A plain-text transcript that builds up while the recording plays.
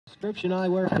Prescription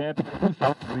eyewear.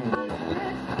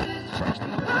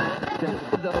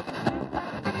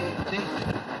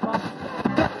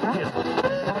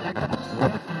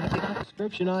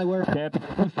 Prescription eyewear.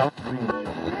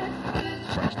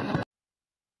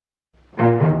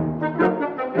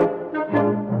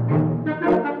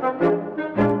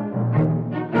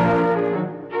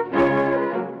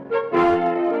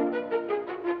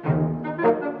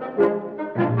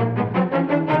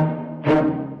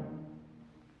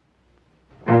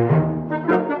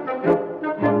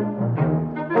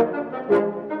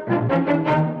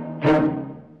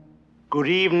 Good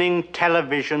evening,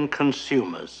 television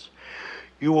consumers.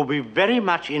 You will be very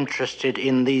much interested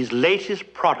in these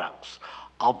latest products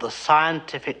of the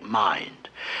scientific mind.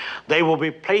 They will be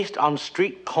placed on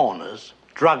street corners,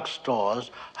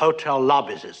 drugstores, hotel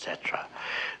lobbies, etc.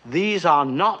 These are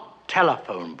not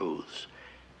telephone booths,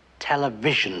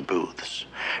 television booths.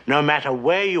 No matter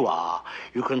where you are,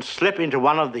 you can slip into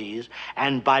one of these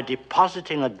and by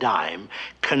depositing a dime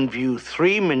can view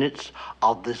 3 minutes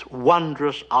of this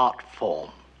wondrous art form.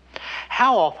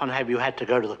 How often have you had to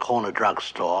go to the corner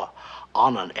drugstore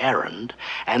on an errand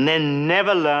and then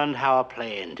never learned how a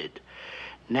play ended?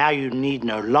 Now you need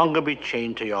no longer be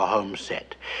chained to your home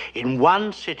set. In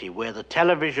one city where the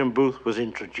television booth was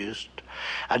introduced,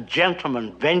 a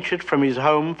gentleman ventured from his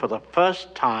home for the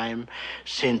first time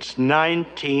since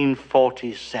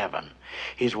 1947.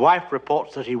 His wife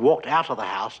reports that he walked out of the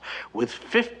house with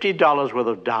 $50 worth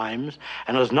of dimes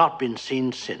and has not been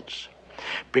seen since.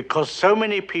 Because so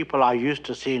many people are used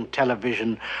to seeing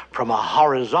television from a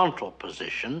horizontal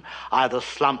position, either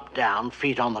slumped down,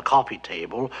 feet on the coffee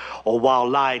table, or while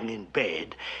lying in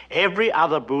bed, every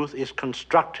other booth is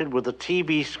constructed with a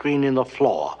TV screen in the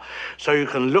floor, so you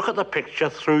can look at the picture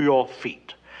through your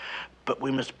feet. But we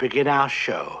must begin our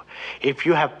show. If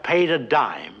you have paid a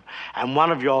dime and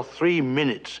one of your 3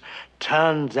 minutes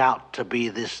turns out to be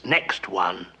this next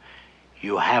one,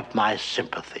 you have my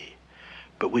sympathy.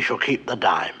 But we shall keep the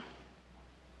dime.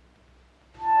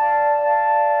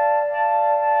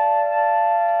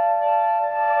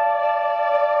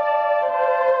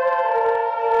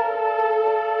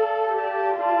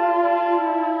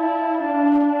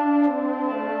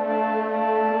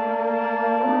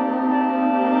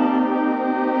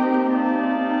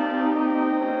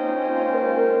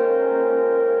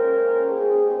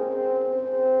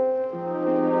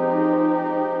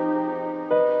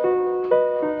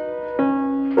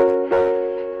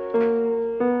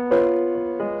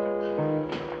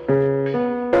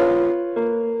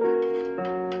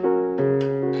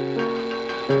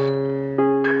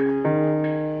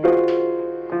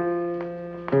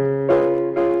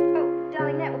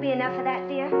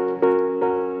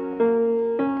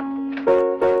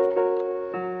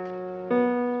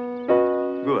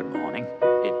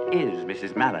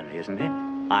 Isn't it?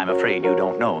 I'm afraid you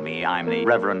don't know me. I'm the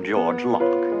Reverend George Locke.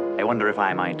 I wonder if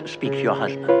I might speak to your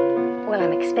husband. Well,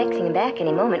 I'm expecting him back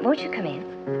any moment. Won't you come in?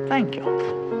 Thank you.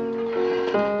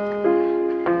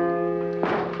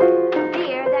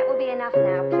 Dear, that will be enough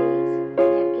now, please. We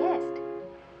have a guest.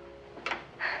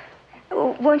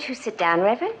 Oh, won't you sit down,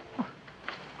 Reverend?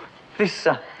 This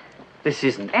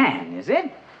isn't Anne, is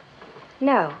it?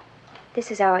 No.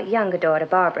 This is our younger daughter,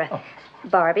 Barbara. Oh.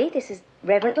 Barbie, this is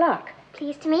Reverend Locke.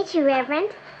 Pleased to meet you, Reverend.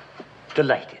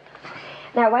 Delighted.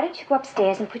 Now, why don't you go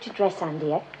upstairs and put your dress on,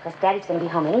 dear? Because Daddy's going to be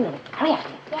home any minute. Hurry up,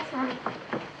 dear. Yes, Mommy.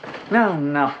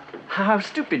 No. How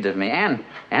stupid of me. Anne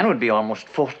would be almost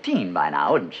 14 by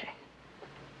now, wouldn't she?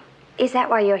 Is that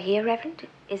why you're here, Reverend?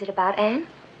 Is it about Anne?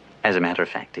 As a matter of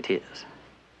fact, it is.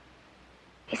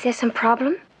 Is there some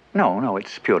problem? No,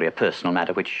 it's purely a personal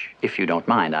matter, which, if you don't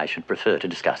mind, I should prefer to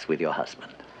discuss with your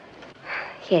husband.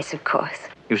 Yes, of course.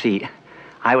 You see,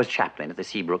 I was chaplain at the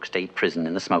Seabrook State Prison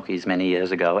in the Smokies many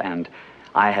years ago, and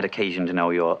I had occasion to know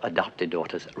your adopted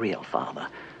daughter's real father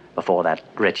before that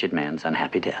wretched man's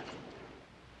unhappy death.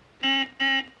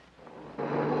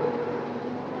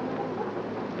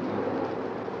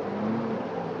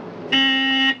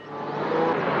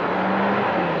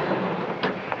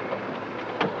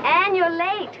 Anne, you're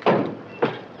late.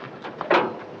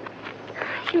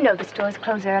 You know the stores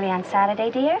close early on Saturday,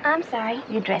 dear. I'm sorry.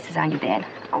 Your dress is on your bed.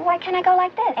 Oh, why can't I go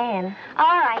like this? Anne.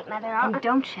 All right, Mother. Oh,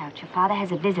 don't shout. Your father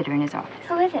has a visitor in his office.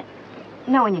 Who is it?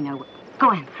 No one you know. Go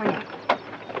on, hurry up.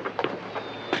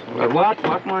 What?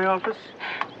 What, my office?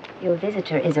 Your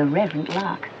visitor is a Reverend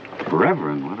Locke.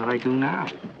 Reverend? What did I do now?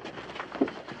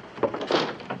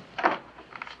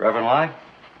 Reverend Locke?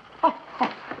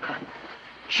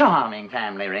 Charming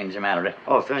family, Ranger Mallory.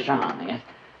 Oh, thank you. Charming.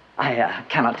 I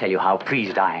cannot tell you how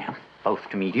pleased I am, both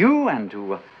to meet you and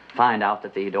to find out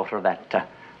that the daughter of that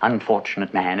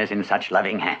unfortunate man is in such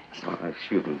loving hands. Oh,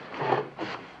 excuse me.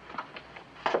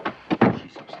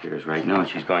 She's upstairs right now, and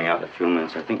she's going out in a few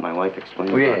minutes. I think my wife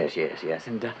explained Oh, yes.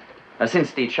 And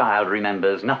since the child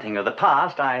remembers nothing of the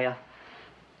past, I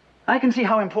can see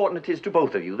how important it is to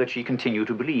both of you that she continue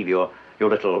to believe your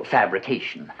little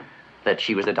fabrication, that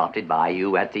she was adopted by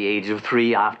you at the age of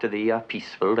 3 after the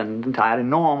peaceful and entirely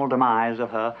normal demise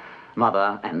of her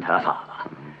mother and her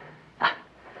father.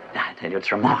 I tell you,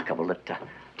 it's remarkable that a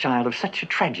child of such a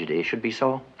tragedy should be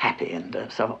so happy and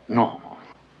so normal.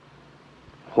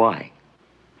 Why?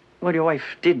 Well, your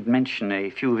wife did mention a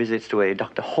few visits to a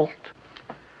Dr. Holt.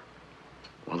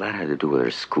 Well, that had to do with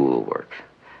her schoolwork.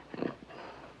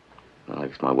 Well, I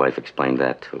guess my wife explained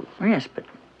that, too. Oh, yes, but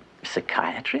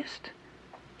psychiatrist?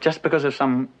 Just because of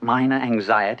some minor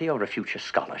anxiety over a future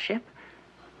scholarship?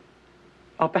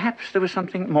 Or perhaps there was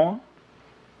something more?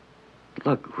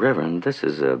 Look, Reverend, this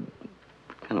is a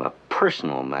kind of a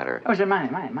personal matter. Oh, is it my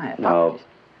No.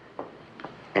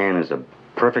 Anne is a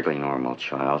perfectly normal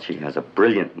child. She has a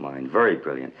brilliant mind, very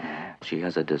brilliant. She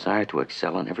has a desire to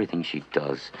excel in everything she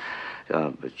does.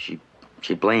 But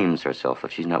she blames herself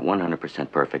if she's not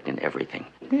 100% perfect in everything.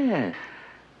 Yes.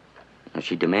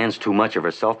 She demands too much of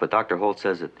herself, but Dr. Holt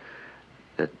says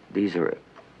that these are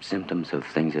symptoms of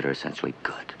things that are essentially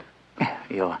good.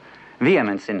 Your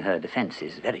vehemence in her defense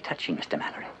is very touching, Mr.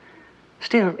 Mallory.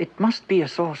 Still, it must be a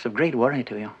source of great worry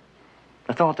to you.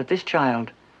 The thought that this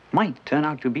child might turn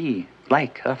out to be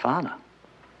like her father.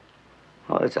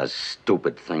 Well, it's a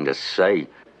stupid thing to say.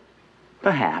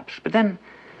 Perhaps, but then,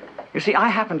 you see, I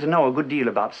happen to know a good deal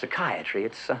about psychiatry.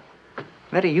 It's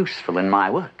very useful in my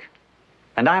work.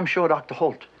 And I'm sure Dr.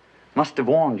 Holt must have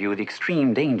warned you of the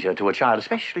extreme danger to a child,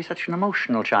 especially such an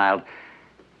emotional child,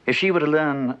 if she were to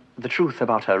learn the truth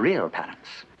about her real parents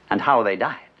and how they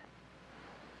died.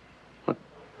 Look,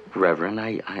 Reverend,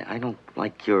 I don't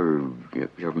like your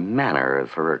manner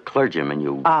for a clergyman.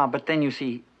 You... But then you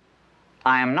see,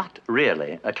 I am not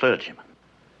really a clergyman.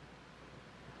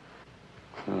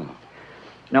 Oh.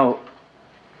 No,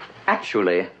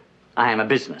 actually, I am a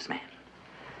businessman.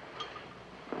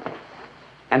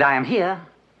 And I am here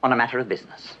on a matter of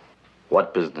business.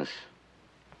 What business?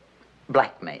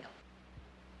 Blackmail.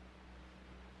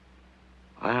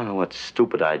 I don't know what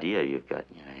stupid idea you've got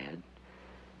in your head.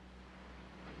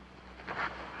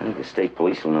 I think the state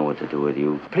police will know what to do with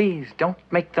you. Please, don't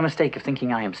make the mistake of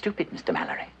thinking I am stupid, Mr.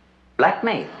 Mallory.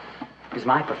 Blackmail is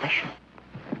my profession.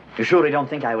 You surely don't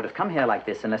think I would have come here like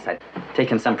this unless I'd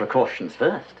taken some precautions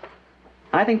first.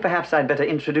 I think perhaps I'd better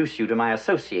introduce you to my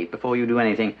associate before you do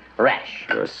anything rash.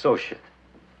 Your associate?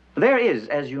 There is,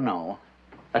 as you know,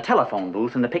 a telephone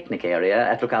booth in the picnic area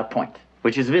at Lookout Point,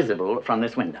 which is visible from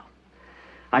this window.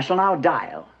 I shall now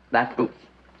dial that booth.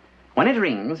 When it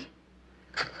rings,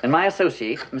 then my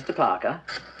associate, Mr. Parker,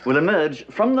 will emerge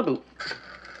from the booth,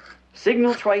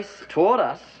 signal twice toward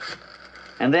us,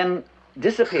 and then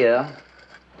disappear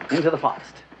into the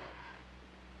forest.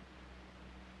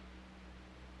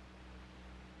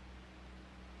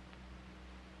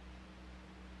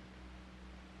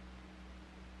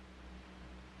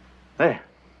 There,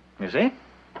 you see?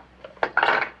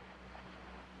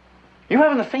 You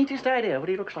haven't the faintest idea what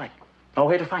he looks like, or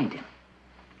where to find him.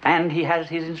 And he has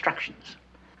his instructions.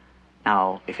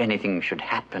 Now, if anything should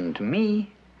happen to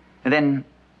me, then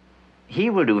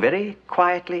he will do very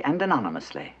quietly and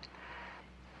anonymously.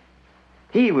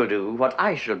 He will do what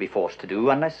I shall be forced to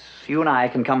do unless you and I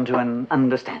can come to an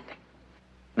understanding.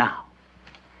 Now,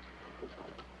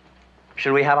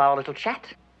 shall we have our little chat?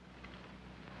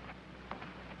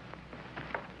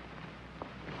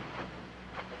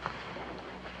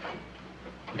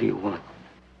 What do you want?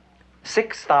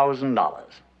 $6,000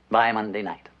 by Monday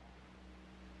night.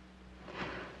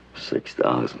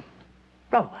 6,000.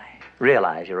 Oh, I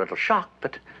realize you're a little shocked,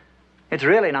 but it's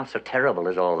really not so terrible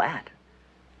as all that.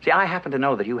 See, I happen to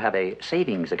know that you have a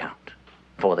savings account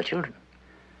for the children.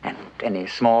 And any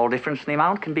small difference in the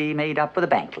amount can be made up with a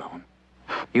bank loan,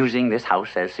 using this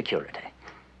house as security.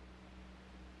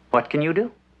 What can you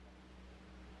do?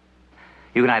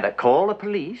 You can either call the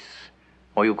police,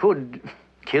 or you could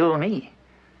kill me.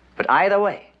 But either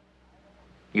way,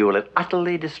 you will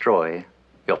utterly destroy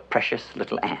your precious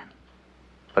little Anne.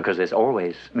 Because there's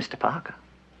always Mr. Parker.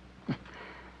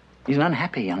 He's an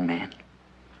unhappy young man.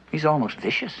 He's almost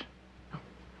vicious.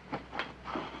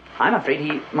 I'm afraid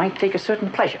he might take a certain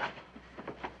pleasure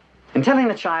in telling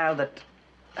the child that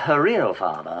her real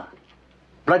father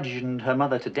bludgeoned her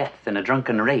mother to death in a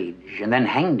drunken rage and then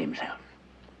hanged himself.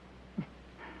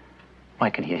 I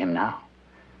can hear him now.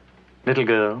 Little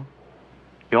girl,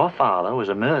 your father was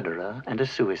a murderer and a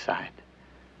suicide.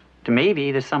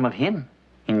 Maybe there's some of him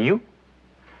in you.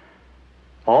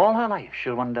 All her life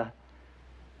she'll wonder,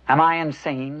 am I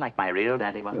insane like my real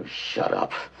daddy was? Oh, shut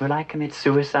up. Will I commit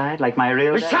suicide like my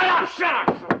real daddy? Shut up! Shut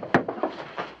up!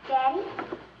 Daddy?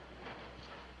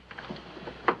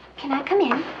 Can I come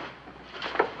in?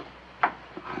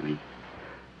 Honey,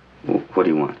 what do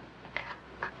you want?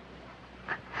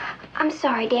 I'm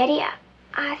sorry, Daddy.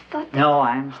 I thought that... No,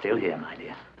 I'm still here, my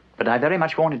dear. But I very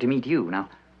much wanted to meet you. Now,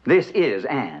 this is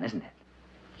Anne, isn't it?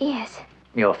 Yes.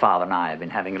 Your father and I have been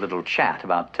having a little chat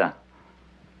about,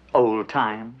 old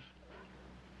times.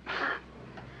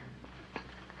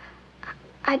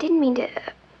 I didn't mean to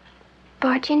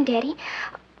barge in, Daddy.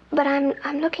 But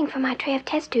I'm looking for my tray of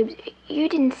test tubes. You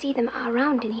didn't see them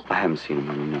around any. I haven't seen him,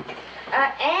 honey, no.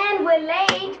 Anne, we're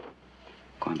late.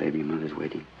 Go on, baby. Mother's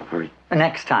waiting. Hurry.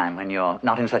 Next time, when you're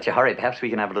not in such a hurry, perhaps we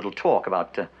can have a little talk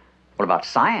about, about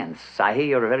science. I hear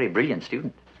you're a very brilliant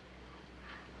student.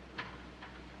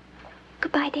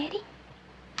 Goodbye, Daddy.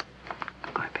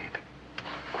 Goodbye, baby.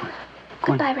 Go on.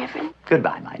 Goodbye, Reverend.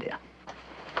 Goodbye, my dear.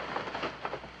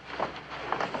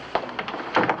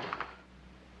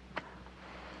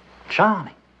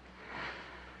 Charming.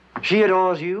 She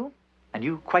adores you, and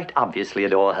you quite obviously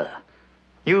adore her.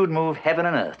 You'd move heaven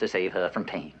and earth to save her from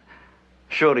pain.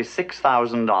 Surely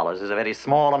 $6,000 is a very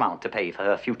small amount to pay for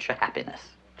her future happiness.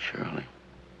 Surely.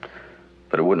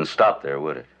 But it wouldn't stop there,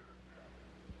 would it?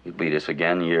 You'd beat us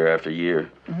again year after year.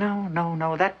 No, no,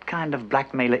 no. That kind of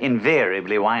blackmailer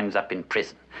invariably winds up in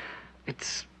prison.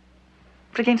 It's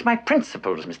against my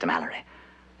principles, Mr. Mallory.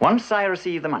 Once I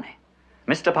receive the money,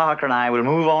 Mr. Parker and I will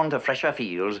move on to fresher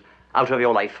fields out of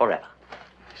your life forever.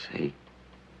 I see.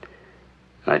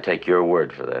 I take your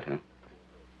word for that, huh?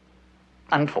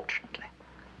 Unfortunately.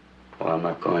 Well, I'm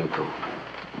not going to.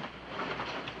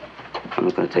 I'm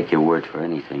not going to take your word for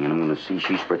anything, and I'm going to see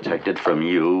she's protected from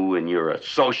you and your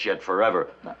associate forever.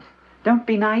 Don't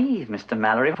be naive, Mr.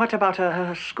 Mallory. What about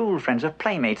her school friends, her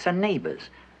playmates, her neighbors?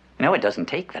 You know, it doesn't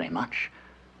take very much.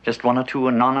 Just one or two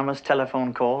anonymous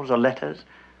telephone calls or letters.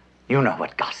 You know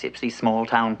what gossips these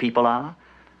small-town people are.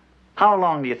 How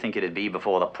long do you think it'd be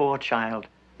before the poor child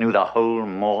knew the whole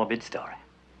morbid story?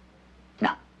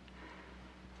 Now,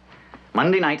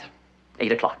 Monday night,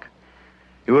 8 o'clock.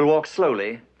 You will walk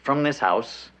slowly from this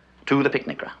house to the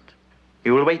picnic ground.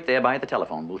 You will wait there by the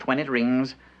telephone booth. When it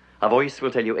rings, a voice will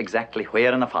tell you exactly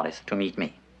where in the forest to meet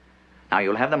me. Now,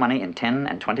 you'll have the money in $10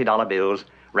 and $20 bills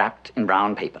wrapped in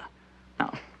brown paper.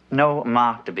 Now, no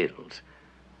marked bills,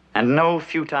 and no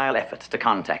futile efforts to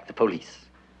contact the police.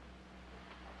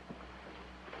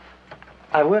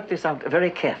 I worked this out very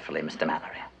carefully, Mr.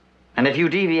 Mallory. And if you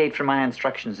deviate from my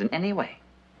instructions in any way,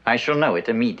 I shall know it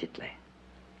immediately.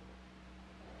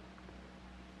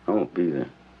 I won't be there.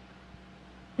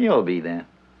 You'll be there.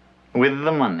 With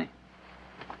the money.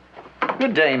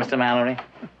 Good day, Mr. Mallory.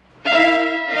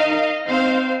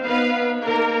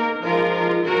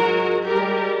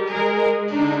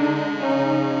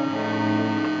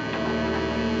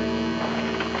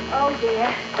 Oh,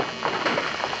 dear.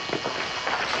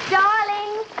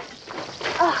 Darling.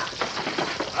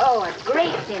 Oh, a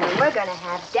great dinner we're gonna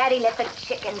have. Daddy let the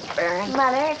chickens burn.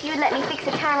 Mother, if you'd let me fix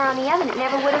the timer on the oven, it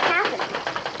never would have happened.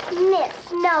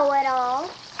 Miss Know-it-all.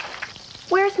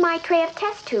 Where's my tray of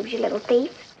test tubes, you little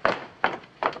thief?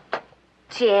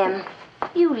 Jim,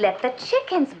 you let the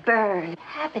chickens burn. What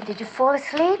happened? Did you fall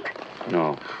asleep?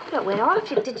 No. Well, it went off.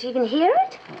 Did you even hear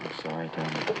it? I'm sorry,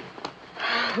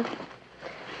 darling.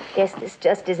 Guess this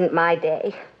just isn't my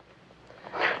day.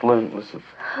 Lynn, listen.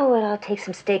 Oh, well, I'll take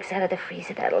some steaks out of the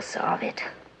freezer. That'll solve it.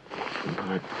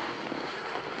 But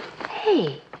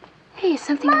Hey, is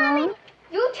something wrong?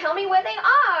 You tell me where they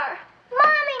are.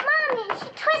 Mommy, she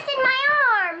twisted my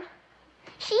arm.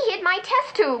 She hid my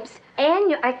test tubes.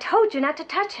 Anne, I told you not to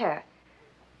touch her.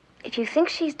 If you think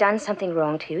she's done something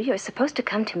wrong to you, you're supposed to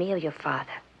come to me or your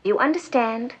father. You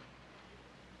understand?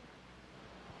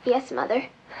 Yes, Mother.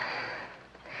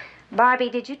 Barbie,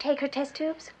 did you take her test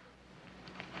tubes?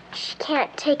 She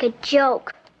can't take a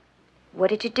joke. What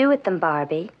did you do with them,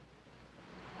 Barbie?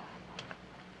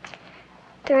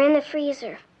 They're in the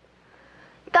freezer.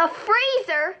 The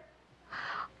freezer?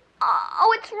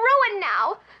 Oh, it's ruined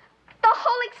now. The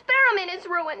whole experiment is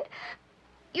ruined.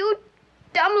 You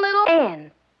dumb little...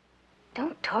 Anne,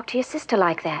 don't talk to your sister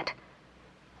like that.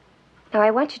 Now,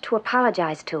 I want you to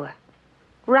apologize to her.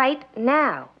 Right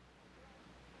now.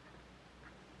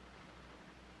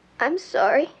 I'm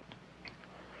sorry.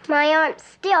 My arm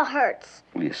still hurts.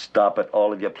 will you stop it,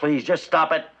 all of you? Please, just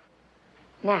stop it.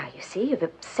 Now, you see, you've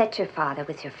upset your father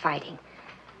with your fighting.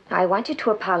 Now, I want you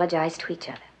to apologize to each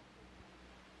other.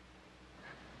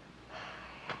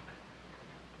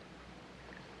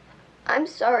 I'm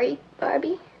sorry,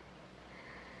 Barbie.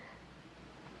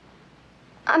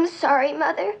 I'm sorry,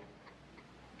 Mother.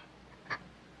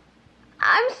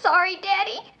 I'm sorry,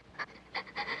 Daddy.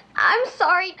 I'm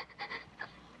sorry.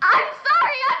 I'm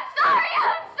sorry, I'm sorry.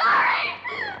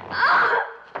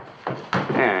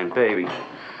 And baby.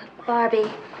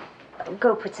 Barbie,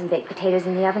 go put some baked potatoes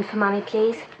in the oven for Mommy,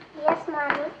 please. Yes,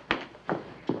 Mommy.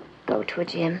 Go to her,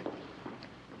 Jim.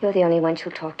 You're the only one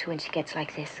she'll talk to when she gets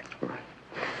like this. Right.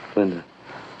 Linda.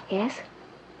 Yes?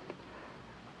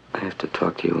 I have to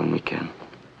talk to you when we can.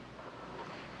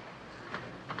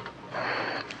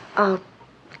 I'll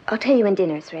tell you when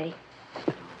dinner's ready.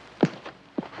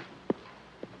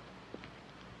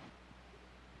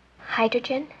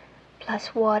 Hydrogen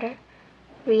plus water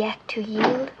react to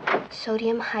yield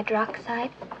sodium hydroxide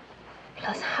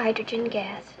plus hydrogen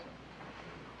gas.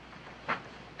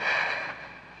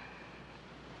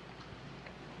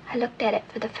 I looked at it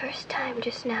for the first time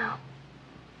just now,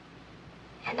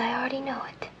 and I already know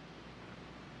it.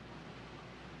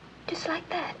 Just like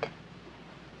that.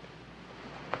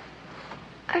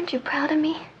 Aren't you proud of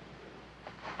me?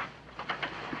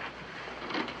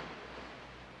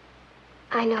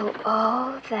 I know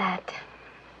all that,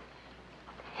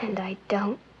 and I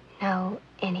don't know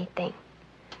anything.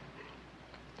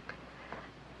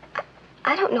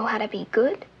 I don't know how to be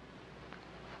good,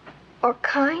 or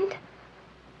kind,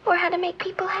 or how to make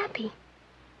people happy.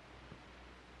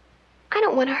 I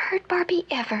don't want to hurt Barbie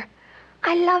ever.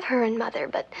 I love her and Mother,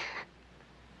 but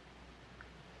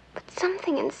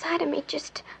something inside of me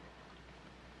just,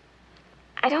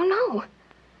 I don't know.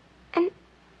 And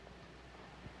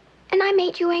I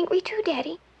made you angry too,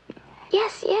 Daddy.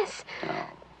 Yes. Yes.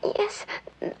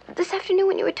 This afternoon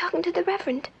when you were talking to the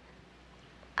Reverend.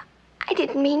 I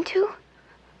didn't mean to,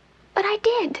 but I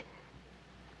did.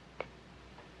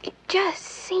 It just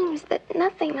seems that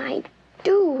nothing I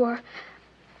do or,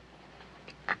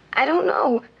 I don't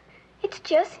know. It's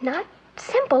just not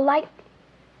simple like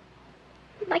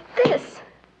this.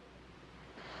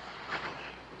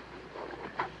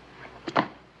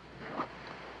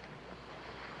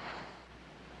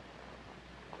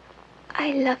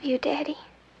 I love you, Daddy.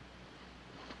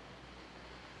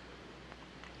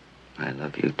 I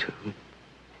love you, too.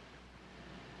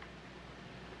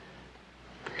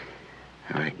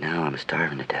 Right now, I'm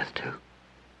starving to death, too.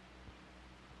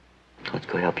 Let's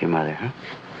go help your mother, huh?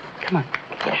 Come on,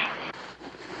 get out.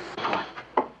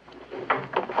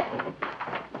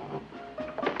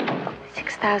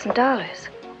 $6,000.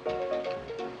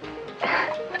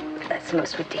 That's the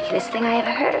most ridiculous thing I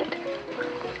ever heard.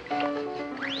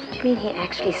 Do you mean he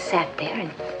actually sat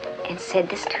there and said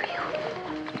this to you?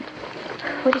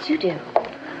 What did you do?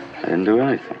 I didn't do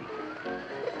anything.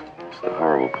 It's the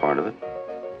horrible part of it.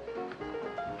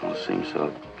 It all seems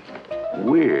so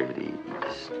weird. He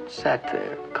just sat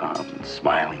there, calm and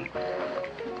smiling.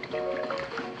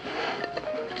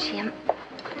 Jim,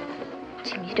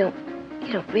 you don't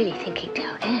really think he'd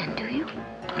tell Anne, do you?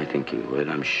 I think he would.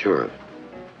 I'm sure of it.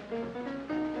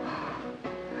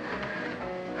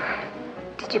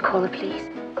 Did you call the police?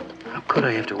 How could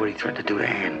I after what he threatened to do to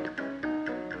Anne?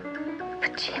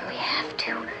 But Jim, we have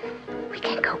to. We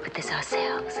can't cope with this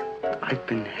ourselves. I've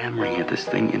been hammering at this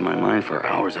thing in my mind for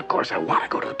hours. Of course, I want to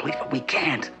go to the police, but we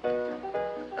can't. They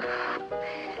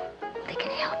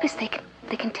can help us. They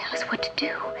can tell us what to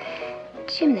do.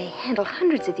 Jim, they handle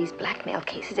hundreds of these blackmail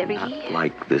cases every year. Not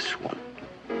like this one.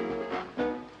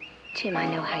 Jim, I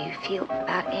know how you feel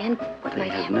about Anne. What They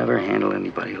might have happen? never handled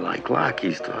anybody like Locke.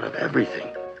 He's thought of everything.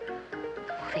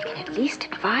 Well, they can at least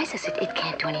advise us. It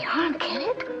can't do any harm, can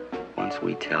it? Once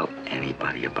we tell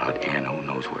anybody about Anne, who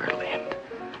knows where it'll end.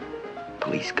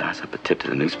 Police gossip, a tip to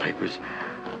the newspapers.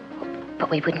 But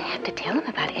we wouldn't have to tell them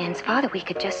about Anne's father. We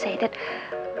could just say that,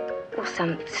 well,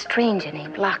 some stranger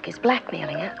named Locke is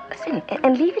blackmailing us and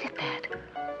leave it at that.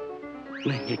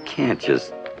 Lynn, you can't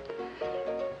just...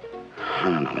 I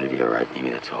don't know, maybe you're right.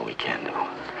 Maybe that's all we can do.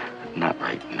 Not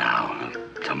right now.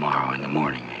 Tomorrow in the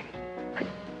morning, maybe. But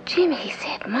Jim, he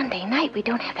said Monday night. We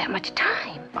don't have that much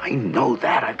time. I know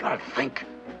that. I've got to think.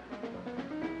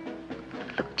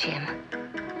 Look, Jim,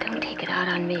 don't take it out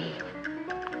on me.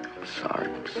 I'm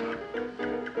sorry.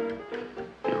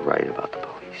 You're right about the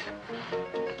police.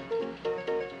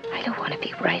 I don't want to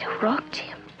be right or wrong,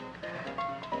 Jim.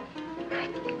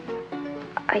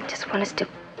 I just want us to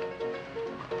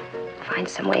find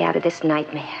some way out of this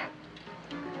nightmare.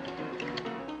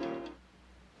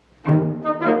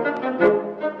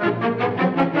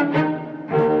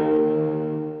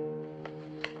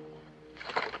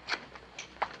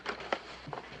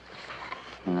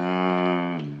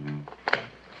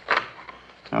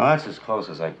 Now, that's as close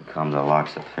as I can come to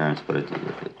Locke's appearance, but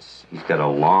he's got a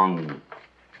long,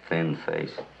 thin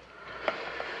face.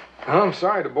 Well, I'm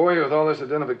sorry to bore you with all this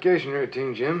identification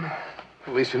routine, Jim.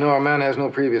 At least you know our man has no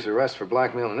previous arrest for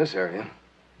blackmail in this area.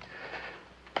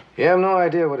 You have no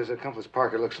idea what his accomplice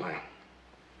Parker looks like.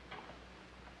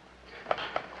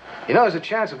 You know, there's a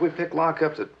chance if we pick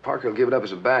lockup that Parker will give it up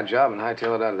as a bad job and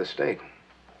hightail it out of the state.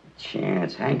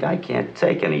 Chance, Hank, I can't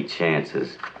take any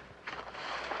chances.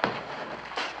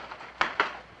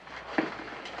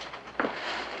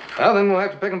 Well, then we'll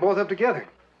have to pick them both up together.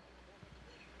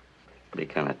 Be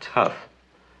kind of tough.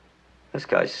 This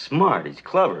guy's smart. He's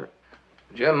clever.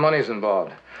 Jim, money's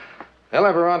involved. They'll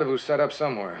have a rendezvous set up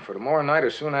somewhere for tomorrow night or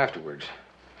soon afterwards.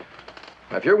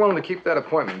 Now, if you're willing to keep that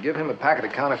appointment, give him a packet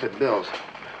of counterfeit bills.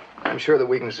 I'm sure that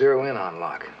we can zero in on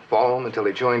Locke. Follow him until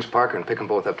he joins Parker and pick them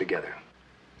both up together.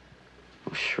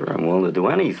 Well, sure, I'm willing to do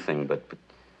anything, but...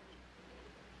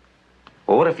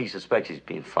 Well, what if he suspects he's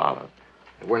being followed?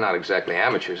 We're not exactly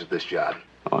amateurs at this job.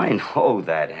 Oh, I know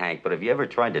that, Hank, but have you ever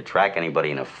tried to track anybody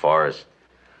in a forest?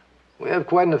 We have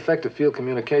quite an effective field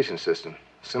communication system.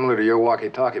 Similar to your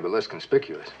walkie-talkie, but less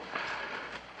conspicuous.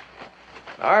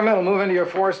 Our men will move into your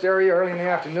forest area early in the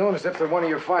afternoon as if they're one of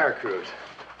your fire crews.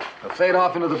 They'll fade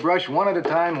off into the brush one at a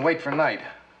time and wait for night.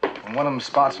 When one of them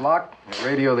spots Locke, they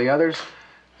radio the others.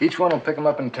 Each one will pick him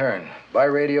up in turn, by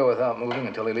radio without moving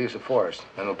until he leaves the forest.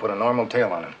 Then we'll put a normal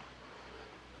tail on him.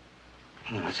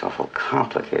 It's awful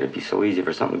complicated. It'd be so easy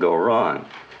for something to go wrong.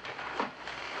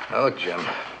 Now, look, Jim,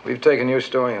 we've taken your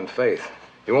story in faith.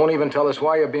 You won't even tell us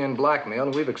why you're being blackmailed,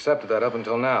 and we've accepted that up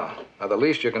until now. Now, the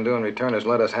least you can do in return is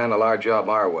let us handle our job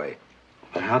our way.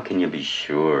 But how can you be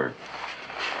sure?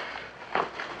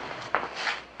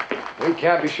 We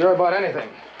can't be sure about anything.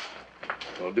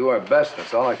 We'll do our best,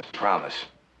 that's all I can promise.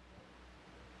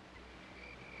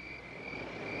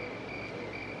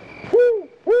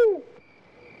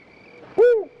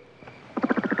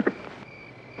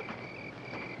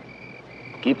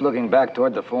 Keep looking back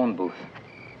toward the phone booth.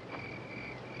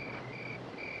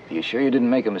 Are you sure you didn't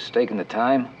make a mistake in the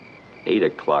time? 8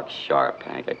 o'clock sharp,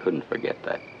 Hank. I couldn't forget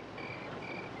that.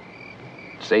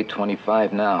 It's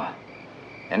 8:25 now.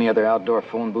 Any other outdoor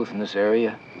phone booth in this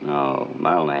area? No, a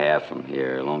mile and a half from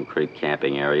here, Lone Creek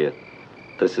camping area.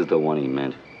 This is the one he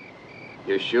meant.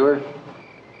 You're sure?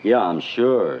 Yeah, I'm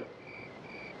sure.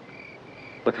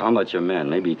 Look, how about your men?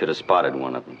 Maybe you could have spotted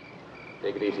one of them.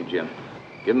 Take it easy, Jim.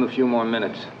 Give him a few more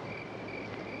minutes.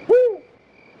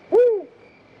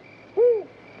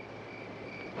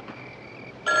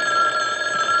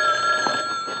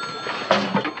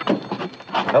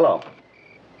 Hello.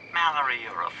 Mallory,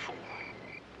 you're a fool.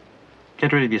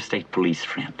 Get rid of your state police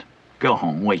friend. Go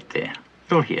home, wait there.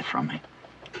 You'll hear from me.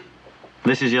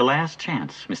 This is your last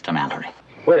chance, Mr. Mallory.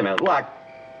 Wait a minute, Locke.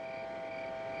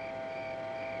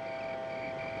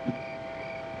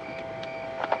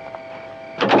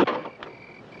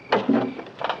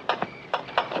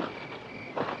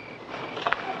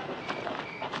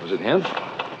 Was it him?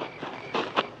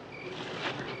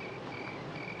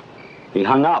 He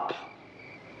hung up.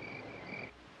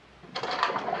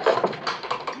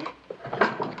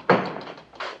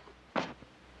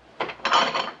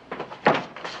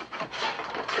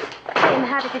 Jim,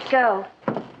 how did it go?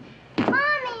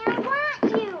 Mommy, I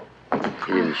want you.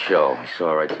 He didn't show. He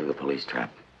saw right through the police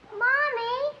trap.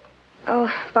 Mommy.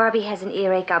 Oh, Barbie has an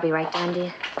earache. I'll be right down,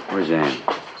 dear. Where's Ann?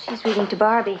 She's reading to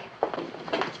Barbie.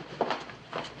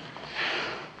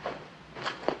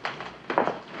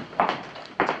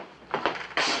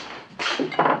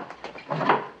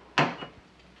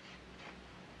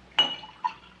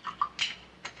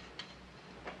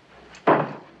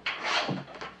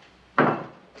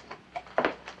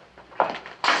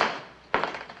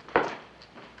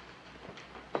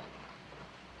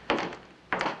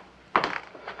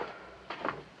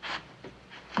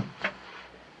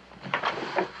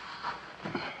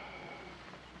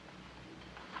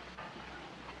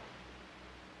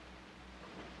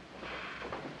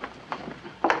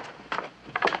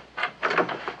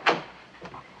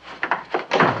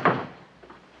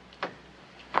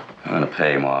 I'm gonna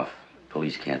pay him off.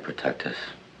 Police can't protect us.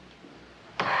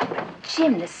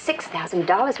 Jim, the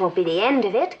 $6,000 won't be the end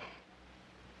of it.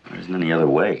 There isn't any other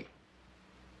way.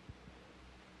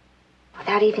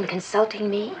 Without even consulting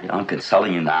me? I'm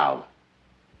consulting you now.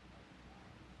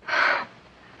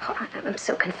 Oh, I'm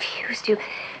so confused. You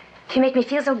make me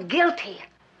feel so guilty.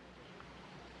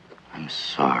 I'm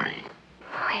sorry.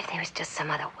 Oh, if there was just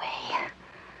some other way.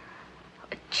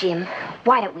 Jim,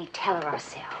 why don't we tell her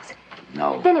ourselves?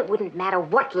 No. Then it wouldn't matter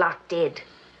what Locke did.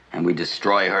 And we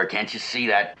destroy her. Can't you see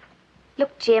that?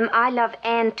 Look, Jim, I love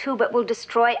Anne too, but we'll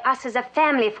destroy us as a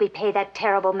family if we pay that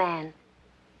terrible man.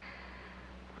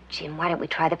 Jim, why don't we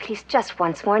try the police just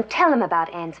once more and tell them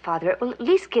about Anne's father? It will at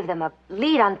least give them a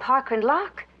lead on Parker and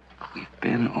Locke. We've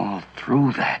been all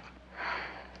through that.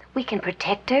 We can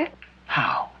protect her.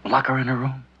 How? Lock her in her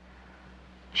room?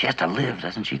 She has to live,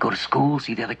 doesn't she? Go to school,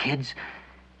 see the other kids.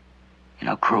 You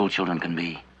know how cruel children can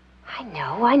be.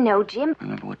 I know, Jim.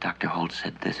 Remember what Dr. Holt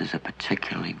said? This is a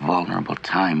particularly vulnerable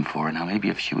time for her. Now, maybe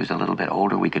if she was a little bit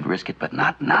older, we could risk it, but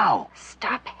not now.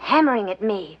 Stop hammering at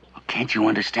me. Well, can't you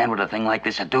understand what a thing like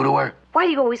this would do to her? Why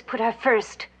do you always put her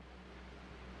first?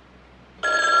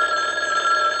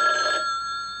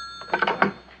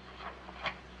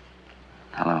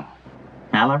 Hello.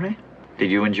 Mallory,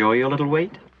 did you enjoy your little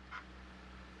wait?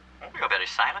 You're very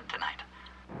silent tonight.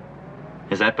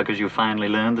 Is that because you finally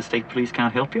learned the state police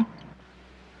can't help you?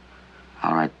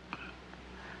 All right.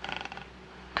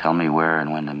 Tell me where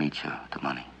and when to meet you, the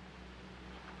money.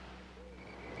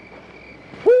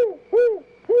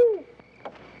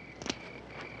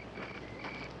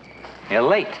 You're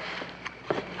late.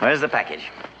 Where's the package?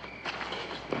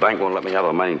 The bank won't let me have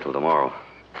the money until tomorrow.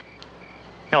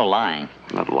 You're lying.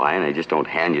 I'm not lying. They just don't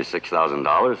hand you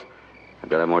 $6,000. I've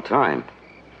got to have more time.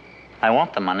 I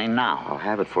want the money now. I'll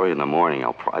have it for you in the morning.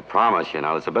 I promise you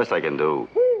now. It's the best I can do.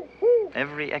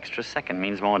 Every extra second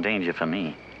means more danger for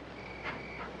me.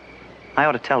 I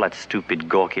ought to tell that stupid,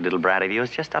 gawky little brat of yours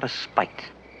just out of spite.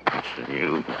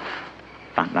 You.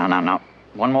 No.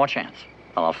 One more chance.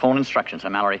 I'll phone instructions.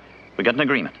 Mallory, we got an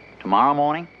agreement. Tomorrow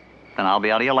morning, then I'll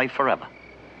be out of your life forever.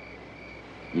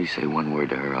 You say one word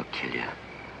to her, I'll kill you.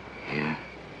 Here?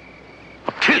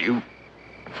 I'll kill you.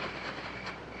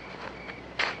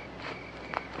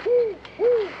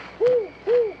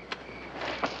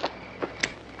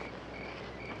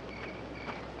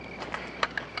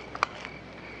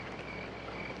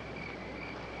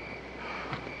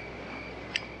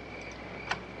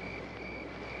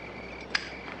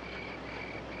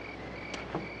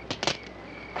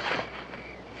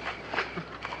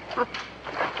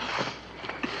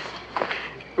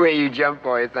 Where you jump,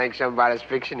 boy, you think somebody's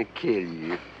fixing to kill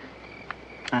you.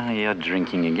 Oh, you're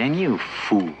drinking again, you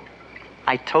fool.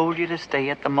 I told you to stay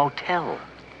at the motel.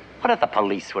 What if the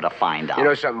police were to find out? You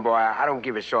know something, boy? I don't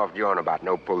give a soft yawn about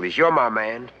no police. You're my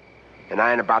man, and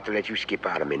I ain't about to let you skip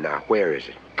out of me now. Where is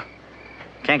it?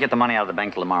 Can't get the money out of the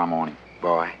bank till tomorrow morning.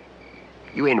 Boy,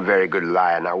 you ain't a very good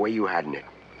liar. Now, where you hiding it?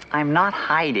 I'm not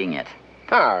hiding it.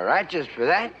 All right, just for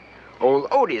that.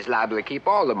 Old Odie is liable to keep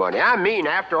all the money. I mean,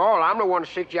 after all, I'm the one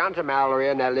who sicked you onto Mallory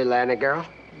and that little Anna girl.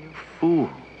 You fool.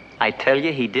 I tell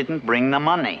you, he didn't bring the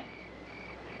money.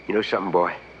 You know something,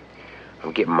 boy?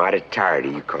 I'm getting mighty tired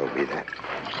of you calling me that.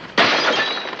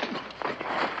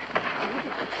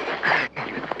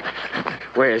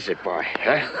 Where is it, boy?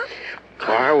 Huh?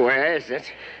 Boy, where is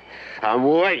it? I'm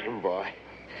waiting, boy.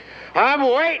 I'm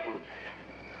waiting.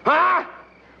 Huh?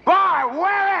 Boy,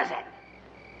 where is it?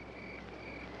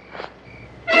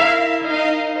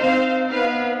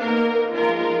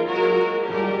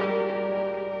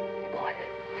 Boy.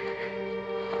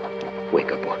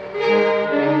 Wake up, boy.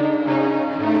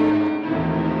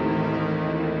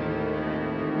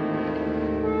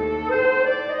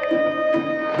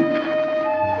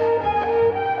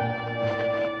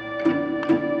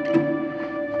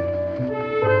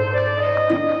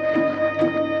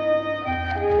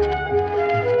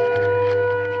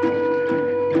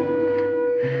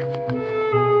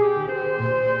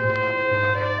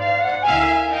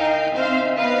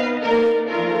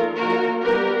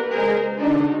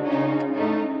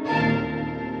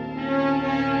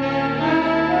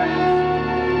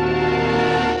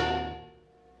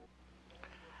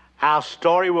 Our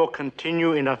story will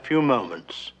continue in a few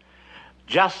moments.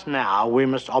 Just now, we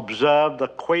must observe the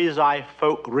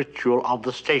quasi-folk ritual of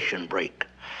the station break.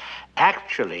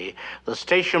 Actually, the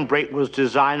station break was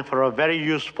designed for a very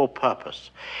useful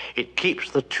purpose. It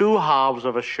keeps the two halves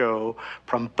of a show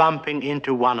from bumping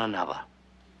into one another.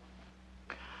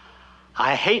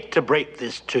 I hate to break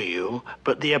this to you,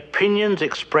 but the opinions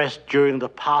expressed during the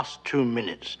past 2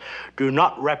 minutes do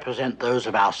not represent those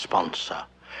of our sponsor.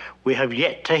 We have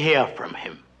yet to hear from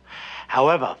him.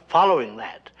 However, following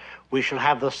that, we shall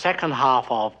have the second half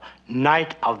of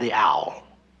Night of the Owl.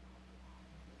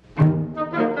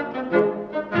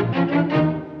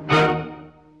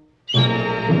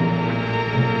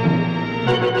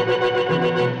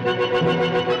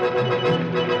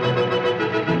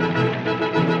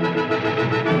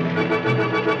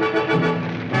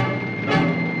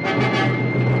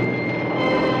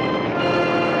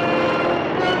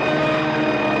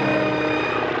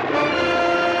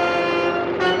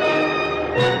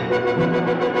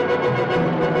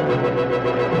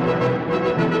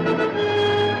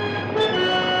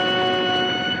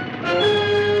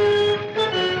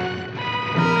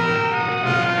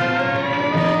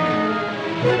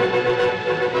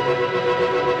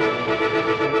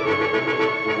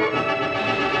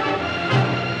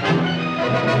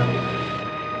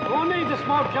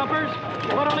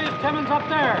 Simmons up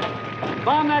there.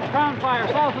 Bomb that crown fire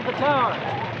south of the tower.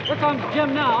 Here comes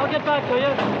Jim now. I'll get back to you.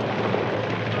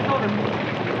 Over.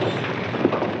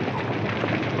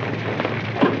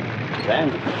 Sam?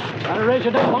 Gotta raise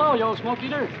you down below, you old smoke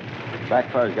eater.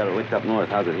 Backfire's got her licked up north.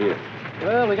 How's it here?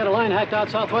 Well, we got a line hacked out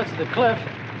southwest of the cliff.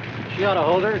 She ought to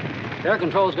hold her. Air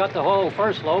control's got the whole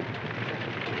first slope.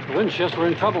 The wind shifts were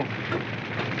in trouble.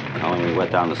 How long we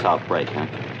wet down the south break, huh?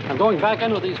 I'm going back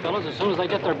in with these fellows as soon as they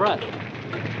get their breath.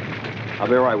 I'll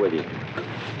be right with you.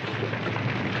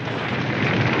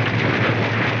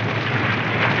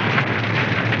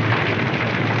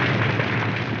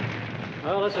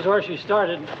 Well, this is where she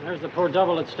started. There's the poor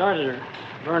devil that started her.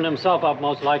 Burned himself up,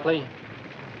 most likely.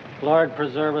 Lord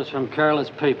preserve us from careless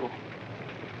people.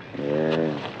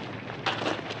 Yeah.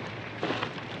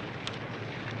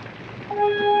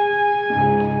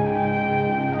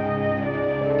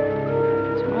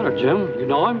 What's the matter, Jim? You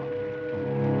know him?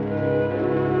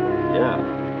 Yeah.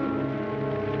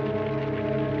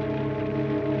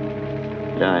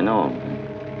 Yeah, I know him.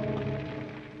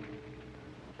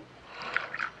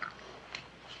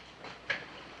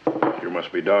 You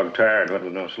must be dog tired, what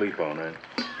with no sleep all night.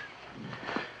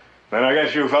 Then I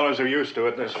guess you fellas are used to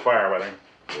it, this fire weather.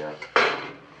 Yeah.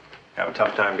 Have a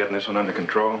tough time getting this one under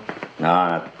control?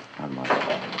 No, not much.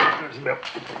 There's the bill.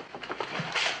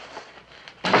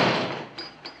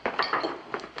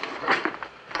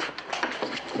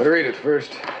 Better read it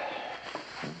first.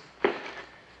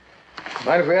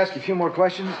 Mind if we ask you a few more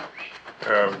questions?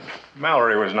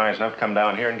 Mallory was nice enough to come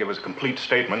down here and give us a complete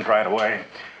statement right away.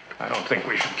 I don't think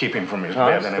we should keep him from his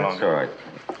bed any longer. That's all right.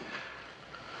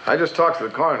 I just talked to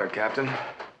the coroner, Captain.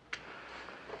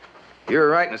 You were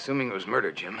right in assuming it was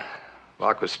murder, Jim.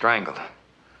 Locke was strangled.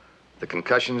 The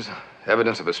concussions,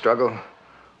 evidence of a struggle,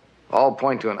 all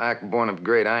point to an act born of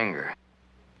great anger.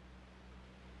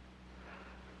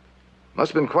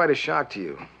 Must have been quite a shock to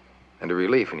you, and a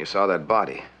relief when you saw that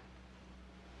body.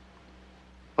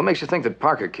 What makes you think that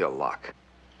Parker killed Locke?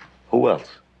 Who else?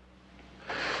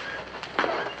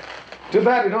 Too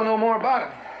bad we don't know more about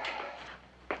him.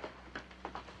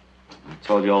 I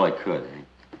told you all I could,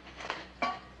 eh?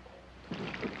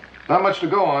 Not much to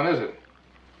go on, is it?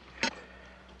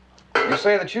 You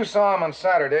say that you saw him on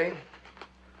Saturday.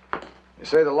 You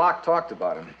say the Locke talked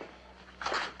about him.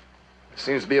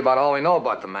 Seems to be about all we know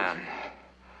about the man.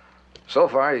 So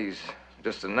far, he's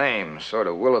just a name, sort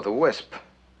of will-o'-the-wisp.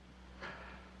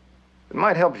 It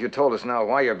might help if you told us now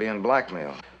why you're being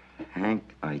blackmailed. Hank,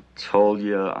 I told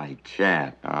you I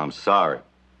can't. I'm sorry.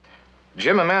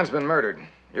 Jim, a man's been murdered.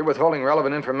 You're withholding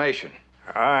relevant information.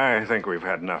 I think we've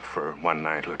had enough for one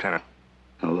night, Lieutenant.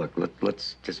 Now, look,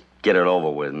 let's just get it over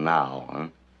with now, huh?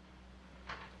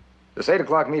 This 8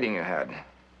 o'clock meeting you had,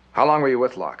 how long were you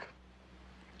with Locke?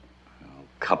 A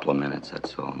couple of minutes,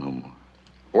 that's all, no more.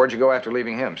 Where'd you go after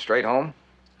leaving him? Straight home?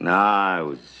 Nah, I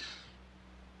was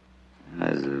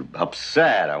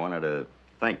upset. I wanted to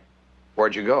think.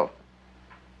 Where'd you go?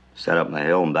 Set up on the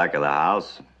hill in back of the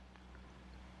house.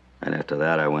 And after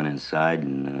that, I went inside,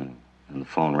 and the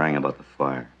phone rang about the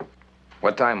fire.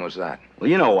 What time was that? Well,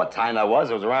 you know what time that was.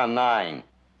 It was around 9.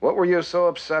 What were you so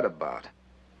upset about?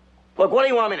 Look, what do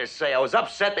you want me to say? I was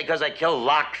upset because I killed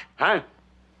Locke, huh?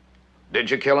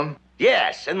 Did you kill him?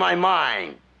 Yes, in my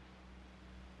mind.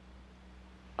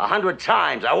 100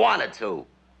 times I wanted to.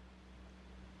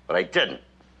 But I didn't.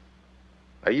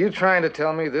 Are you trying to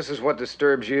tell me this is what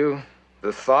disturbs you?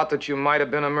 The thought that you might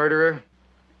have been a murderer?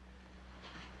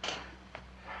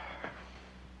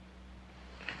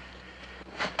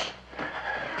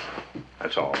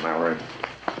 That's all, Mallory.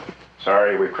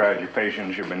 Sorry we cried your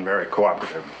patience. You've been very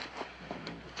cooperative.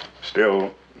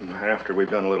 Still, after we've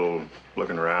done a little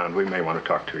looking around, we may want to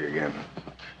talk to you again.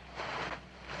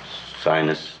 Sign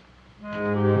this.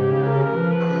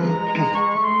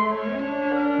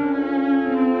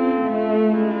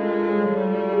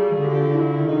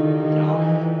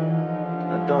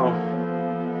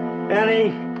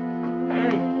 Annie?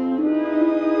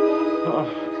 Oh.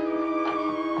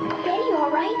 Daddy, you all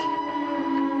right?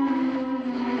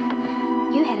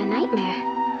 You had a nightmare.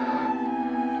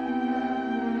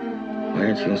 Why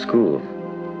aren't you in school?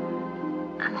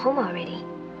 I'm home already.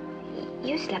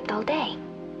 You slept all day.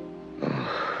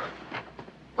 Oh.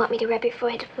 Want me to rub your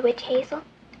forehead with the witch hazel?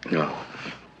 No.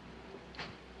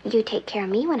 You take care of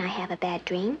me when I have a bad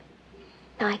dream.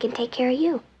 Now I can take care of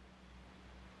you.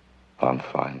 I'm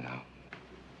fine now.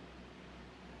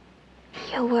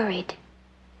 You're worried.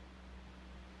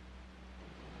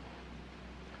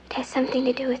 It has something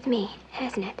to do with me,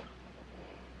 hasn't it?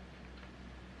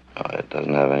 No, it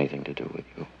doesn't have anything to do with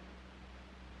you.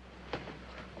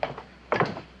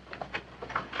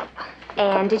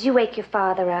 And did you wake your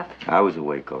father up? I was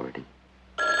awake already.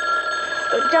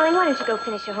 Darling, why don't you go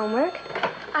finish your homework?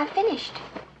 I finished.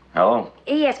 Hello?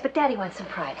 Yes, but Daddy wants some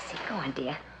privacy. Go on,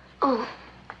 dear. Oh,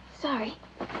 sorry.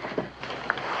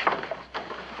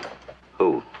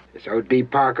 Who? It's O.D.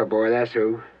 Parker, boy, that's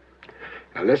who.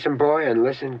 Now listen, boy, and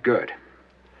listen good.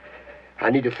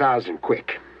 I need 1,000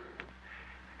 quick.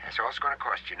 That's all it's going to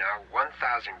cost you now.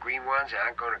 1,000 green ones, and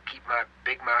I'm going to keep my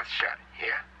big mouth shut,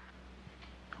 yeah?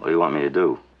 What do you want me to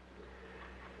do?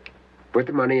 Put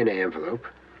the money in an envelope.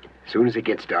 As soon as it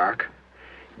gets dark,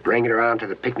 bring it around to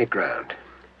the picnic ground.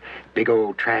 Big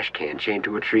old trash can chained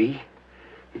to a tree.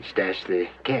 You stash the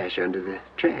cash under the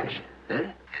trash, huh?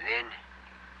 And then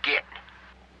get.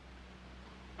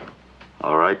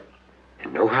 All right.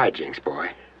 And no hijinks, boy.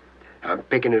 I'm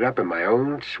picking it up in my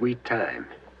own sweet time.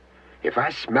 If I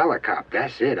smell a cop,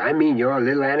 that's it. I mean, your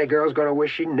little Annie girl's gonna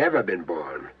wish she'd never been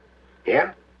born.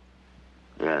 Yeah?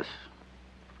 Yes.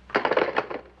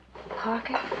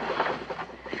 Parker?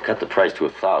 He's cut the price to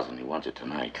 1,000. He wants it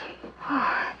tonight.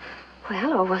 Oh,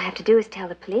 well, all we'll have to do is tell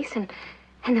the police, and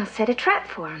they'll set a trap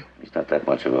for him. He's not that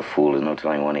much of a fool. There's no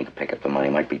telling when he can pick up the money.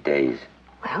 It might be days.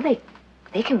 Well,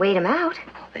 they can wait him out.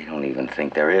 They don't even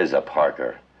think there is a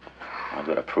Parker. I've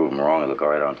got to prove them wrong. They'll go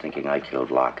right on thinking I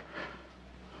killed Locke.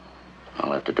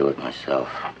 I'll have to do it myself.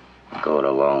 I'll go it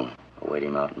alone. I'll wait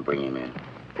him out and bring him in.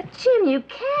 But, Jim, you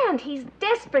can't. He's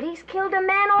desperate. He's killed a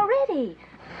man already.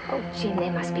 Oh, Jim,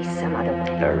 there must be some other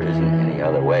way. There isn't any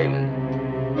other way,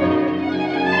 man.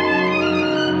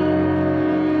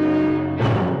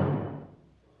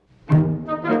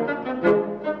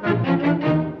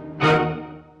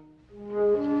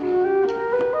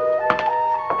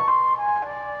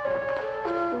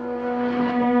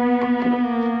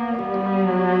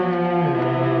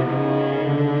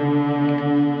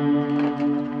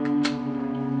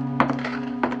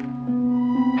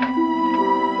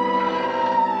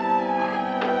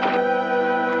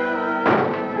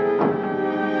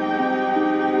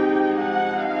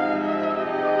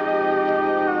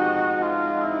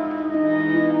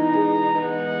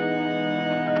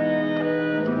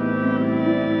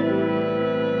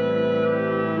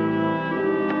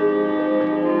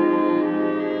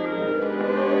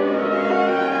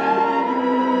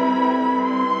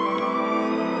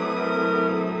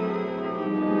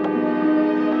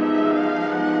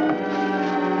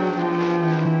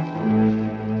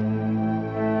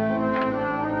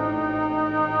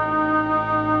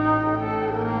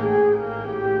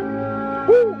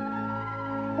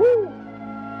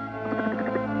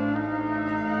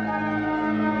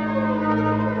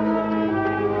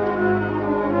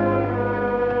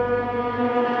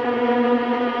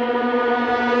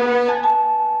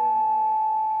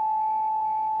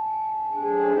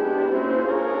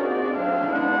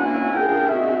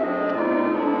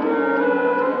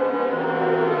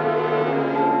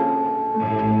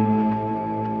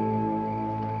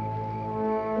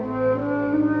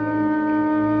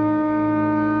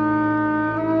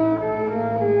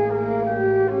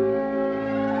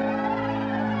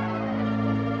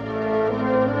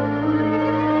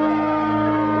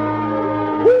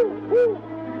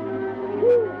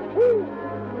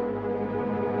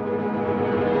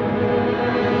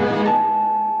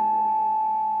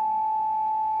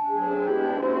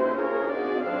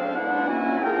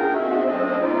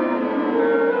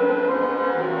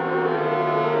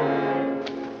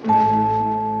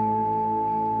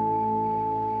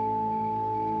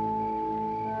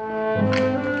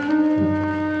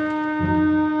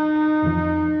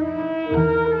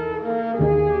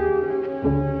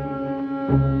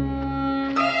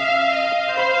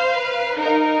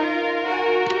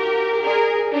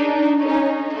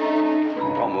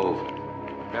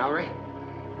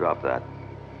 Drop that.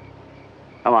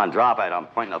 Come on, drop it. I'm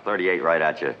pointing a .38 right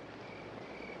at you.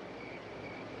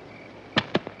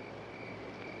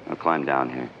 Now climb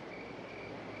down here.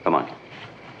 Come on.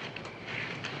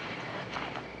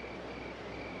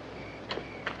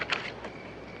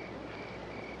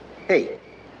 Hey,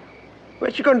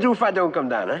 what you gonna do if I don't come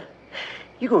down, huh?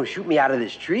 You gonna shoot me out of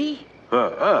this tree?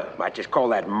 Might just call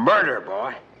that murder,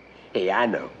 boy. Hey, I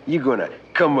know. You gonna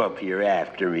come up here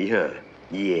after me, huh?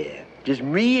 Yeah, just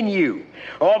me and you,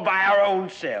 all by our own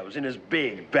selves in this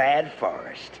big, bad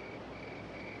forest.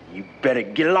 You better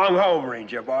get along home,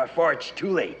 Ranger boy, before it's too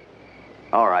late.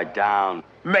 All right, down.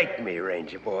 Make me,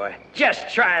 Ranger boy.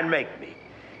 Just try and make me.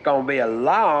 Gonna be a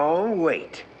long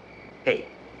wait. Hey,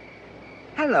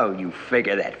 how long you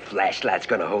figure that flashlight's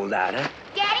gonna hold out, huh?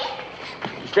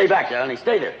 Daddy? Stay back there, honey.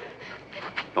 Stay there.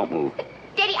 Don't move.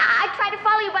 Daddy, I tried to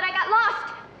follow you, but I got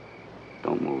lost.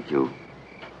 Don't move, you.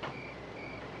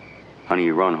 Honey,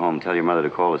 you run home. Tell your mother to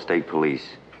call the state police.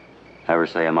 Have her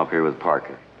say I'm up here with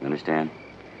Parker. You understand?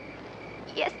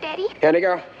 Yes, Daddy? Honey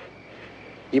girl,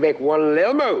 you make one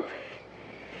little move,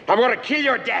 I'm gonna kill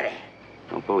your daddy.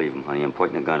 Don't believe him, honey. I'm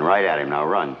pointing a gun right at him. Now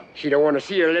run. She don't want to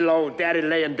see her little old daddy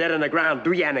laying dead on the ground,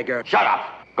 do you, Annie girl? Shut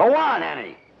up! Go on,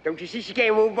 Annie! Don't you see she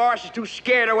can't move, boss? She's too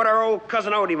scared of what her old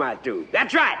cousin Odie might do.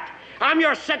 That's right. I'm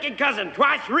your second cousin,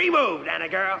 twice removed, Annie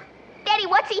girl. Daddy,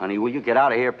 what's he... Honey, will you get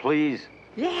out of here, please?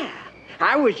 Yeah.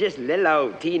 I was just a little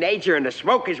old teenager in the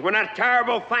smokies when that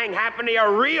terrible thing happened to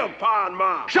your real pa and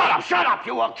ma. Shut up!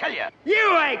 You will kill you!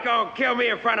 You ain't gonna kill me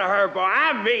in front of her, boy.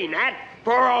 I mean that.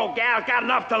 Poor old gal's got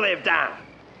enough to live down.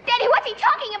 Daddy, what's he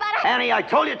talking about? Annie, I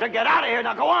told you to get out of here.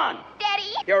 Now go on. Daddy?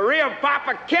 Your real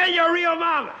papa killed your real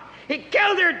mama. He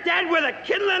killed her dead with a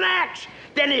kindling axe.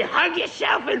 Then he hung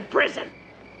himself in prison.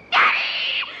 Daddy!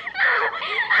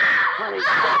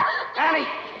 Annie!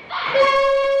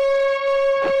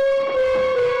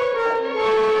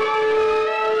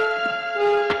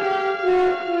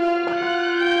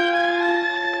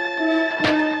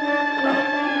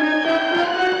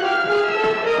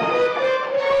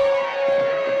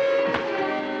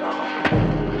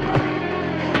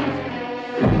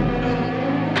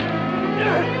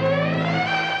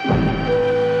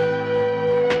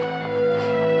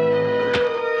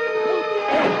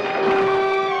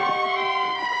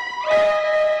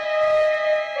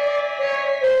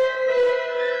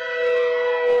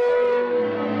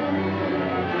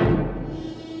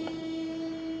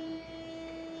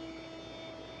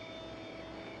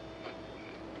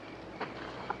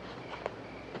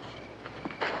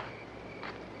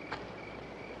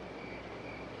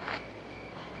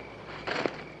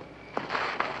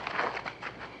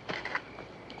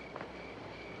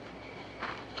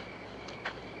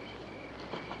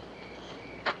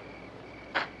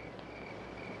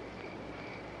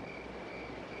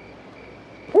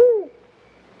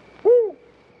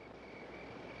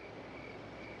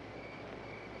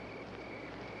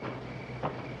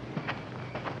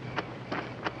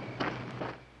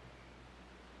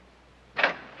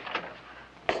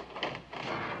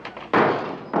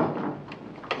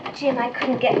 Jim, I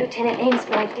couldn't get Lieutenant Ames,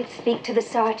 but I did speak to the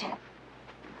sergeant.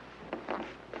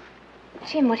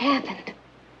 Jim, what happened?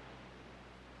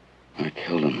 I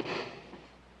killed him.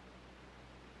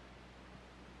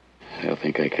 They'll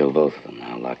think I killed both of them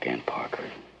now, Luck and Parker.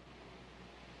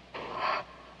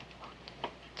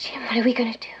 Jim, what are we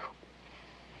gonna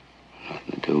do?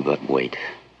 Nothing to do but wait.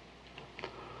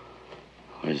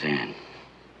 Where's Ann?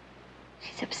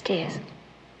 She's upstairs.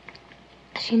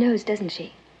 She knows, doesn't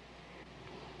she?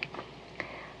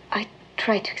 I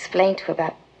tried to explain to her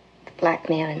about the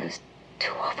blackmail and those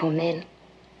two awful men.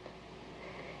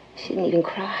 She didn't even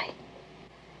cry.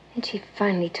 And she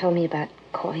finally told me about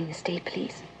calling the state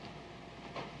police.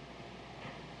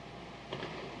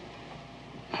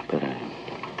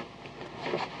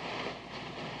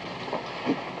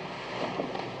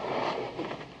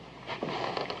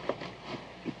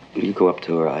 But you go up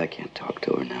to her. I can't talk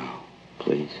to her now.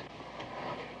 Please.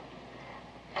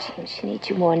 Jim, she needs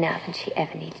you more now than she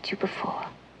ever needed you before.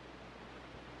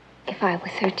 If I were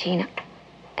 13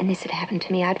 and this had happened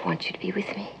to me, I'd want you to be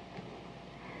with me.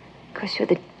 Because you're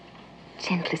the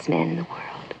gentlest man in the world.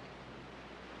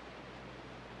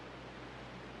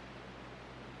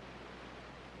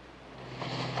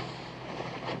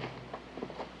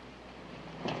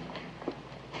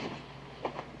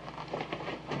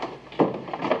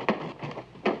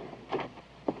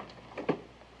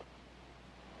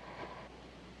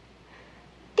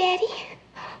 Daddy?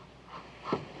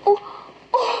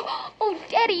 Oh,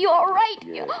 Daddy, you're all right.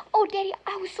 Yeah. Oh, Daddy,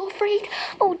 I was so afraid.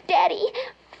 Oh, Daddy.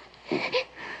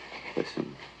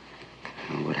 Listen,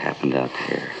 what happened out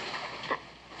there?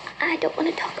 I don't want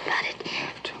to talk about it. You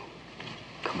have to.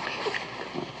 Come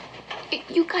on.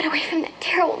 You got away from that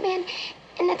terrible man,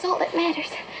 and that's all that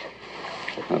matters.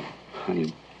 Oh,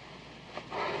 honey,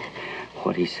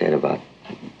 what he said about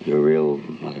your real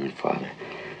mother and father,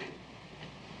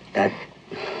 that...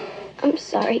 I'm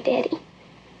sorry, Daddy.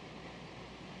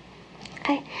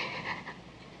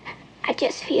 I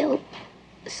just feel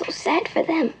so sad for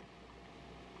them.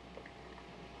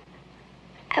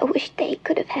 I wish they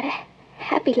could have had a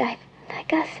happy life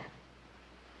like us.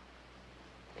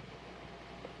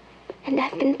 And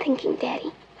I've been thinking,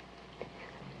 Daddy,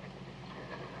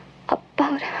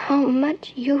 about how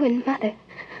much you and Mother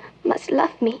must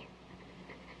love me.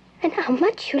 And how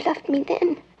much you loved me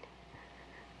then.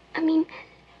 I mean,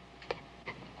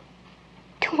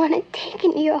 to want to take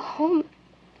into your home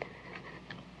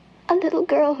a little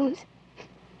girl whose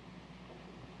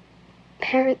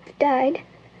parents died,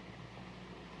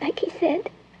 like he said.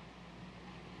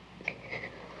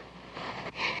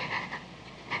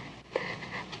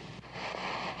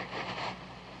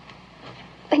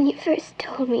 When you first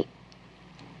told me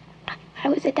I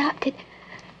was adopted,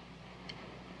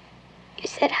 you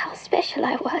said how special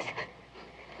I was.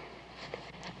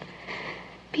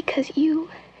 Because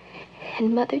you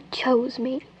and Mother chose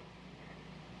me.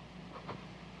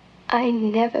 I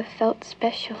never felt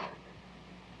special.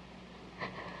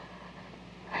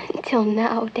 Until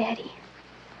now, Daddy.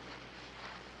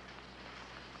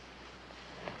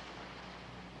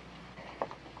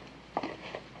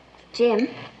 Jim,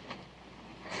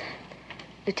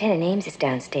 Lieutenant Ames is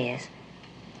downstairs.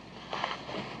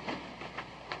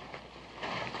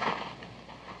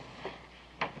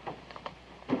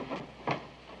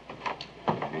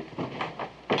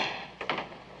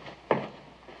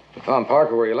 I found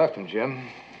Parker where you left him, Jim.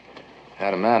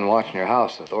 Had a man watching your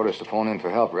house with orders to phone in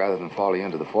for help rather than follow you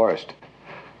into the forest.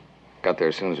 Got there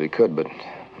as soon as we could, but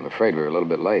I'm afraid we were a little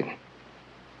bit late.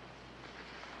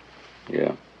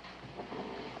 Yeah.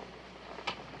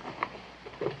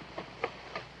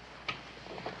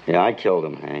 Yeah, I killed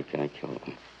him, Hank. I killed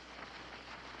him.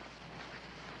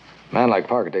 A man like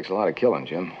Parker takes a lot of killing,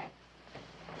 Jim.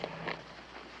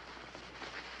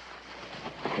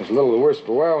 He was a little the worse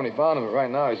for wear when he found him, but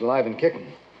right now he's alive and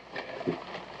kicking.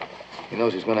 He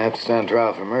knows he's going to have to stand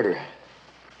trial for murder.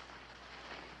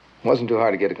 It wasn't too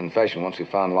hard to get a confession once we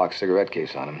found Locke's cigarette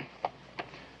case on him.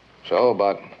 So,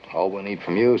 about all we'll need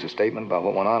from you is a statement about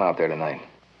what went on out there tonight.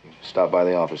 You should stop by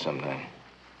the office sometime.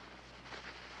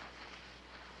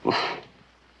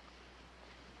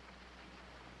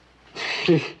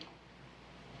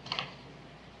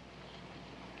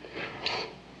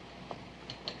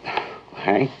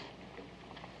 Hank?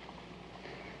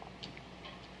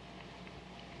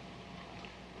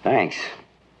 Thanks.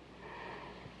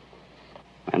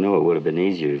 I know it would have been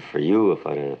easier for you if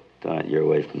I'd have done it your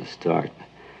way from the start.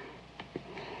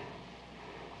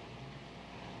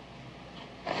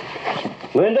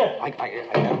 Linda! I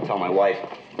gotta tell my wife.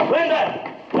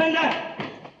 Linda! Linda!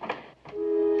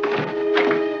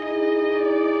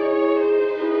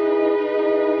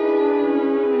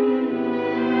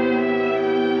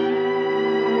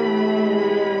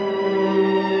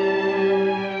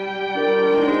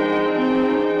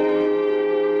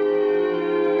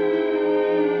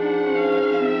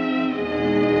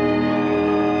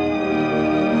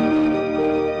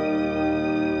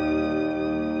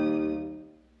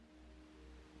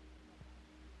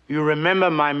 You remember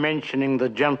my mentioning the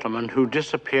gentleman who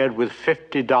disappeared with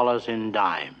 $50 in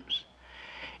dimes.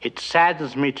 It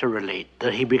saddens me to relate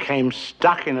that he became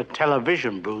stuck in a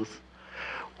television booth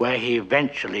where he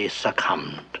eventually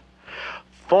succumbed.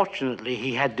 Fortunately,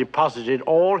 he had deposited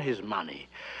all his money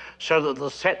so that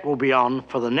the set will be on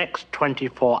for the next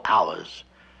 24 hours.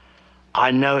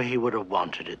 I know he would have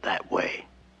wanted it that way.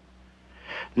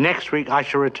 Next week, I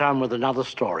shall return with another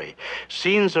story,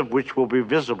 scenes of which will be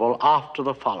visible after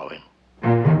the following.